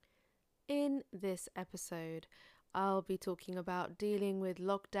In this episode, I'll be talking about dealing with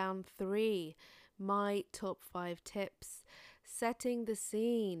lockdown 3, my top 5 tips, setting the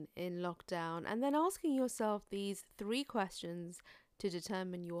scene in lockdown, and then asking yourself these 3 questions to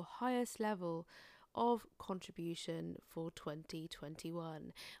determine your highest level of contribution for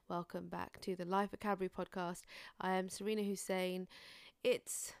 2021. Welcome back to the Life Vocabulary Podcast. I am Serena Hussein.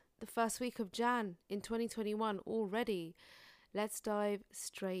 It's the first week of Jan in 2021 already. Let's dive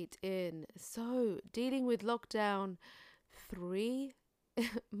straight in. So, dealing with lockdown 3,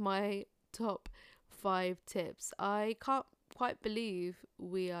 my top 5 tips. I can't quite believe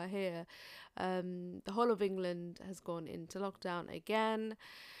we are here. The whole of England has gone into lockdown again.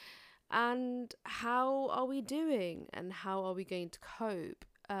 And how are we doing? And how are we going to cope?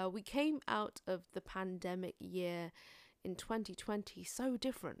 We came out of the pandemic year in 2020 so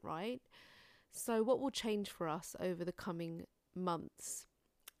different, right? So what will change for us over the coming months?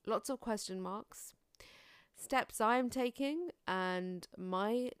 Lots of question marks. Steps I am taking, and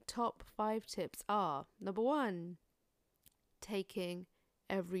my top 5 tips are: number 1, taking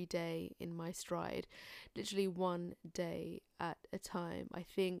every day in my stride, literally one day at a time. I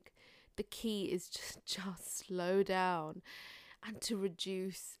think the key is just slow down and to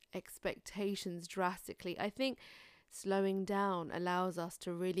reduce expectations drastically. I think slowing down allows us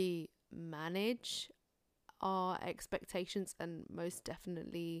to really manage our expectations and most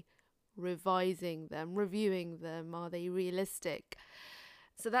definitely revising them, reviewing them. Are they realistic?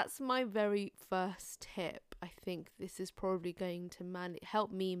 So that's my very first tip. I think this is probably going to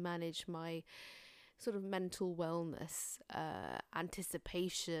help me manage my sort of mental wellness,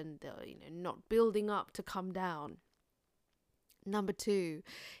 anticipation, not building up to come down. Number 2,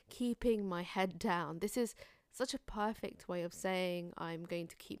 keeping my head down. This is such a perfect way of saying I'm going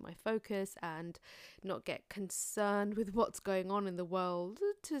to keep my focus and not get concerned with what's going on in the world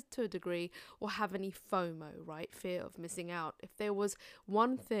to a degree, or have any FOMO, right? Fear of missing out. If there was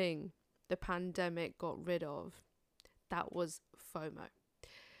one thing the pandemic got rid of, that was FOMO.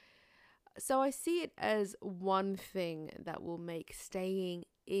 So I see it as one thing that will make staying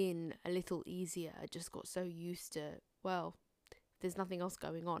in a little easier. I just got so used to, well, there's nothing else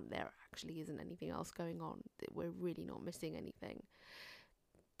going on. There actually isn't anything else going on. We're really not missing anything.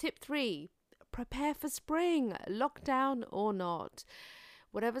 Tip 3, prepare for spring, lockdown or not.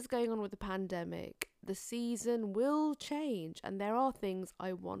 Whatever's going on with the pandemic, the season will change, and there are things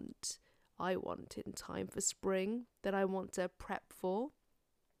I want in time for spring that I want to prep for.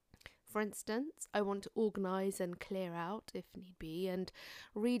 For instance, I want to organise and clear out, if need be, and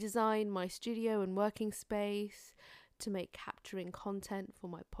redesign my studio and working space to make capturing content for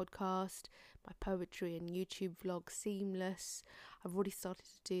my podcast, my poetry and YouTube vlog seamless. I've already started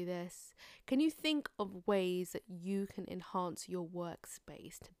to do this. Can you think of ways that you can enhance your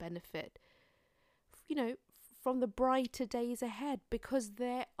workspace to benefit, from the brighter days ahead? Because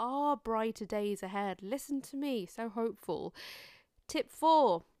there are brighter days ahead. Listen to me, so hopeful. Tip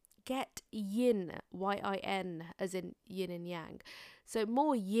 4, get yin, Y-I-N, as in yin and yang. So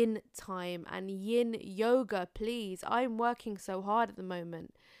more yin time and yin yoga, please. I'm working so hard at the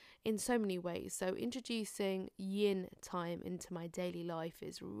moment in so many ways. So introducing yin time into my daily life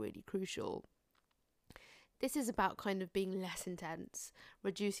is really crucial. This is about kind of being less intense,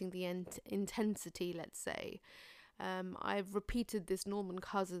 reducing the intensity, let's say. I've repeated this Norman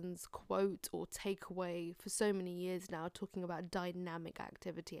Cousins quote or takeaway for so many years now, talking about dynamic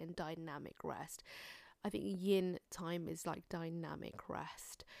activity and dynamic rest. I think yin time is like dynamic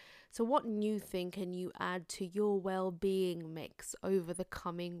rest. So what new thing can you add to your well-being mix over the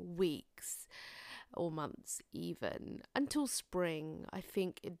coming weeks or months even? Until spring, I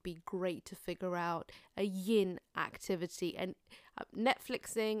think it'd be great to figure out a yin activity, and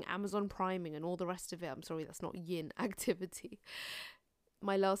Netflixing, Amazon Priming and all the rest of it. I'm sorry, that's not yin activity.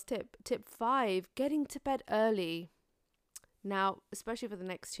 My last tip 5, getting to bed early. Now, especially for the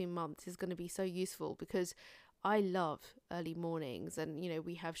next 2 months, is going to be so useful because I love early mornings, and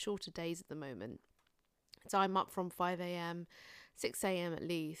we have shorter days at the moment. So I'm up from 5 a.m, 6 a.m. at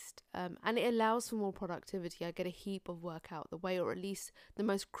least, and it allows for more productivity. I get a heap of work out the way, or at least the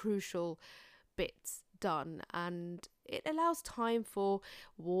most crucial bits done, and it allows time for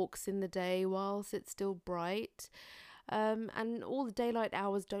walks in the day whilst it's still bright. And all the daylight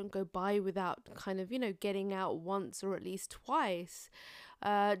hours don't go by without kind of, getting out once or at least twice.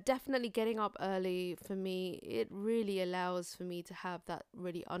 Definitely getting up early for me, it really allows for me to have that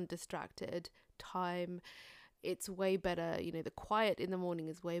really undistracted time. It's way better, the quiet in the morning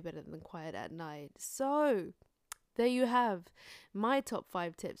is way better than quiet at night. So there you have my top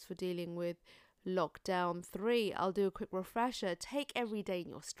 5 tips for dealing with Lockdown 3, I'll do a quick refresher. Take every day in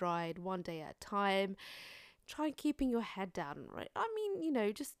your stride, one day at a time. Try keeping your head down, right? I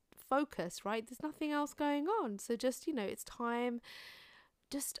mean, just focus, right? There's nothing else going on. So just, it's time,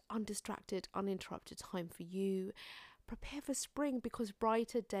 just undistracted, uninterrupted time for you. Prepare for spring because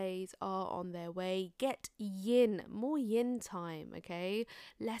brighter days are on their way. Get yin, more yin time, okay?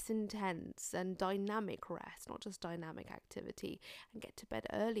 Less intense and dynamic rest, not just dynamic activity. And get to bed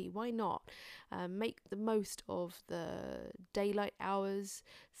early. Why not? Make the most of the daylight hours.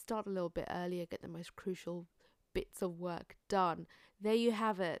 Start a little bit earlier. Get the most crucial bits of work done. There you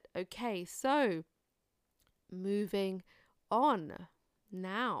have it. Okay, so moving on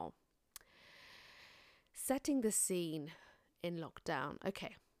now. Setting the scene in lockdown.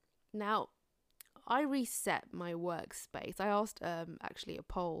 Okay, now I reset my workspace. I asked actually a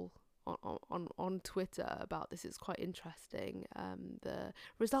poll on Twitter about this. It's quite interesting. The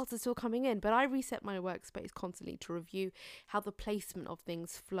results are still coming in, but I reset my workspace constantly to review how the placement of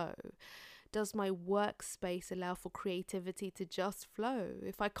things flow. Does my workspace allow for creativity to just flow?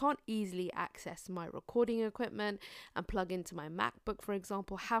 If I can't easily access my recording equipment and plug into my MacBook, for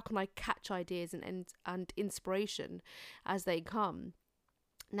example, how can I catch ideas and inspiration as they come?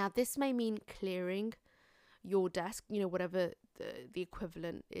 Now, this may mean clearing your desk, whatever the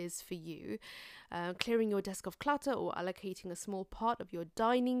equivalent is for you, clearing your desk of clutter or allocating a small part of your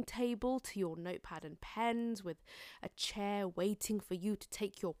dining table to your notepad and pens with a chair waiting for you to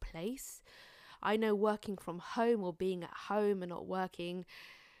take your place. I know working from home or being at home and not working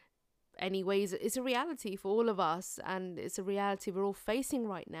anyways is a reality for all of us, and it's a reality we're all facing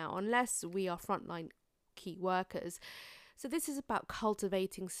right now unless we are frontline key workers. So this is about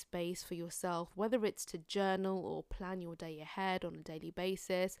cultivating space for yourself, whether it's to journal or plan your day ahead on a daily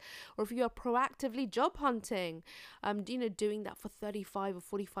basis, or if you are proactively job hunting, doing that for 35 or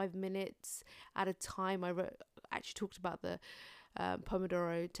 45 minutes at a time. I actually talked about the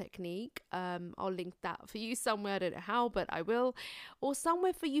Pomodoro technique. I'll link that for you somewhere. I don't know how, but I will. Or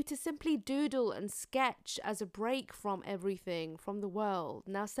somewhere for you to simply doodle and sketch as a break from everything, from the world.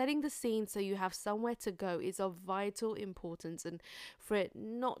 Now, setting the scene so you have somewhere to go is of vital importance, and for it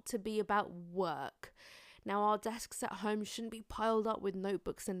not to be about work. Now, our desks at home shouldn't be piled up with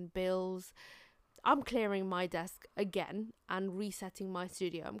notebooks and bills. I'm clearing my desk again and resetting my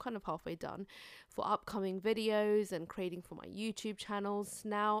studio. I'm kind of halfway done for upcoming videos and creating for my YouTube channels.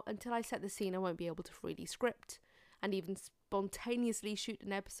 Now, until I set the scene, I won't be able to freely script and even spontaneously shoot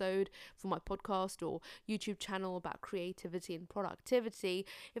an episode for my podcast or YouTube channel about creativity and productivity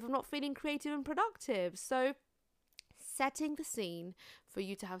if I'm not feeling creative and productive. So, setting the scene for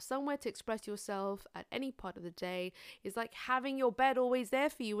you to have somewhere to express yourself at any part of the day is like having your bed always there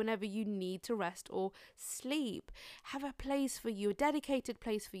for you whenever you need to rest or sleep. Have a place for you, a dedicated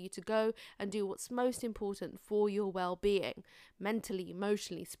place for you to go and do what's most important for your well-being, mentally,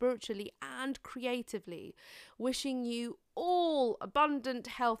 emotionally, spiritually, and creatively. Wishing you all abundant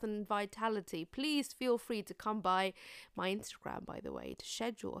health and vitality. Please feel free to come by my Instagram, by the way, to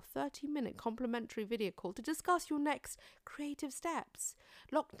schedule a 30-minute complimentary video call to discuss your next creative steps.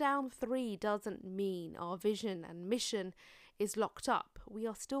 Lockdown 3 doesn't mean our vision and mission is locked up. We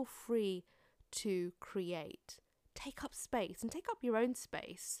are still free to create. Take up space and take up your own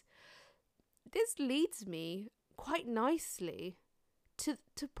space. This leads me quite nicely to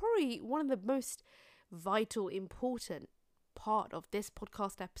probably one of the most vital, important part of this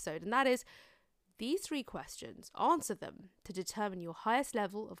podcast episode, and that is these 3 questions. Answer them to determine your highest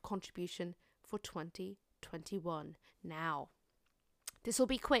level of contribution for 2021. Now, this will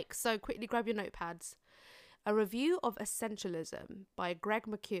be quick, so quickly grab your notepads. A review of Essentialism by Greg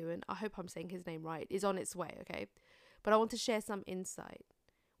McKeown, I hope I'm saying his name right, is on its way, okay? But I want to share some insight,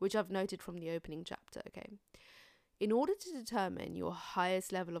 which I've noted from the opening chapter, okay? In order to determine your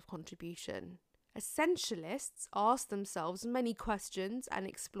highest level of contribution, essentialists ask themselves many questions and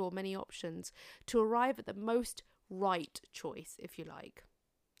explore many options to arrive at the most right choice, if you like.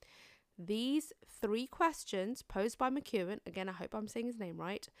 These 3 questions posed by McKeown, again, I hope I'm saying his name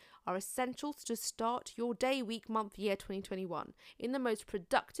right, are essential to start your day, week, month, year 2021 in the most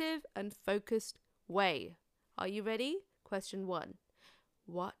productive and focused way. Are you ready? Question 1.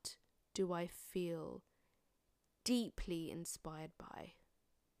 What do I feel deeply inspired by?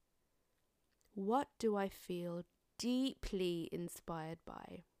 What do I feel deeply inspired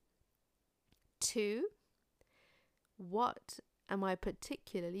by? 2. What am I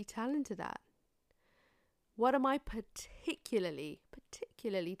particularly talented at? What am I particularly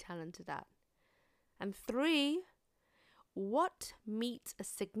talented at? And 3, what meets a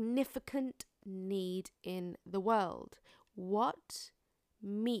significant need in the world? What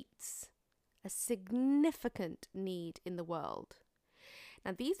meets a significant need in the world?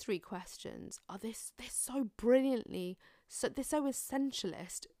 Now, these three questions they're so brilliantly, they're so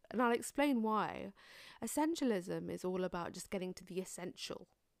essentialist, and I'll explain why. Essentialism is all about just getting to the essential,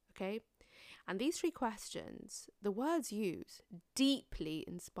 okay? And these three questions, the words used, deeply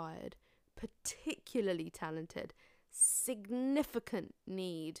inspired, particularly talented, significant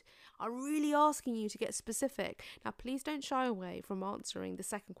need, are really asking you to get specific. Now, please don't shy away from answering the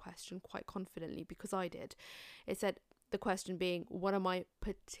second question quite confidently, because I did. It said, the question being, what am I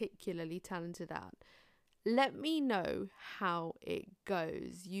particularly talented at? Let me know how it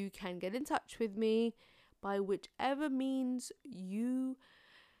goes. You can get in touch with me by whichever means you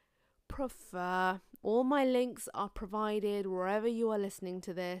prefer. All my links are provided wherever you are listening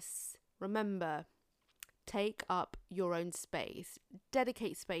to this. Remember, take up your own space,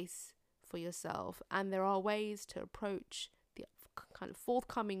 dedicate space for yourself, and there are ways to approach the kind of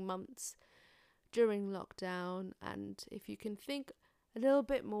forthcoming months during lockdown. And if you can think a little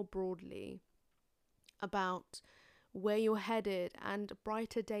bit more broadly about where you're headed, and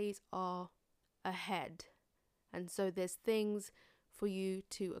brighter days are ahead, and so there's things for you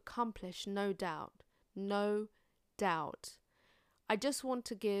to accomplish, no doubt. I just want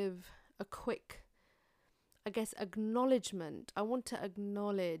to give a quick, acknowledgement. I want to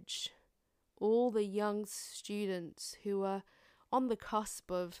acknowledge all the young students who are on the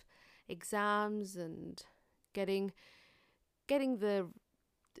cusp of exams and getting the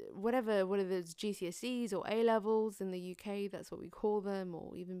whatever it's GCSEs or A levels in the UK, that's what we call them,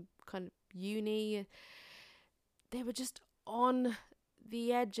 or even kind of uni. They were just on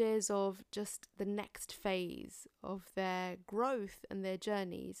the edges of just the next phase of their growth and their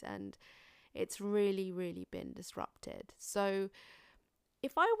journeys, and it's really, really been disrupted. So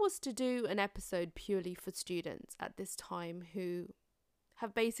if I was to do an episode purely for students at this time who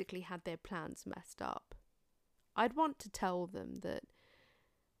have basically had their plans messed up, I'd want to tell them that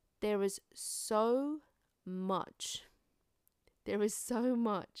there is so much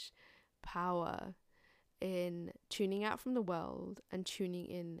power in tuning out from the world and tuning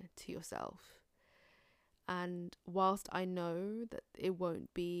in to yourself. And whilst I know that it won't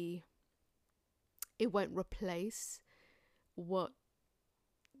replace what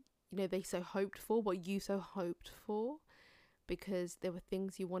they so hoped for, what you so hoped for, because there were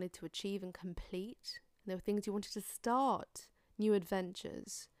things you wanted to achieve and complete, and there were things you wanted to start, new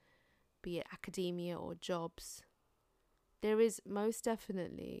adventures, be it academia or jobs. There is most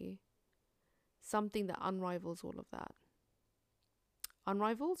definitely something that unrivals all of that.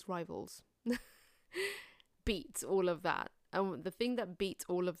 Rivals. Beats all of that. And the thing that beats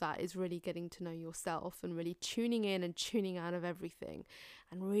all of that is really getting to know yourself and really tuning in and tuning out of everything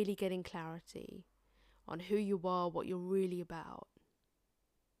and really getting clarity on who you are, what you're really about.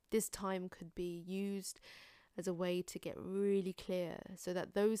 This time could be used as a way to get really clear so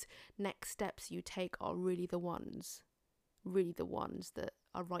that those next steps you take are really the ones that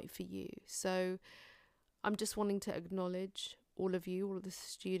are right for you. So I'm just wanting to acknowledge all of you, all of the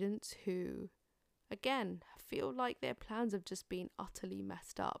students who, again, feel like their plans have just been utterly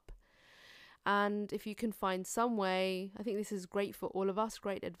messed up. And if you can find some way, I think this is great for all of us,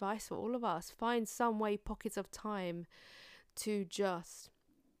 great advice for all of us, find some way, pockets of time to just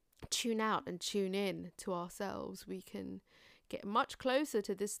tune out and tune in to ourselves. We can get much closer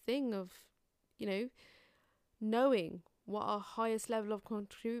to this thing of, knowing what our highest level of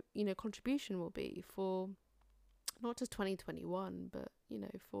contribution will be for not just 2021, but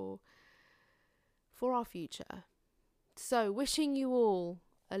for our future. So wishing you all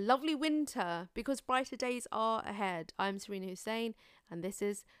a lovely winter, because brighter days are ahead. I'm Serena Hussein, and this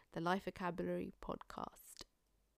is the Life Vocabulary Podcast.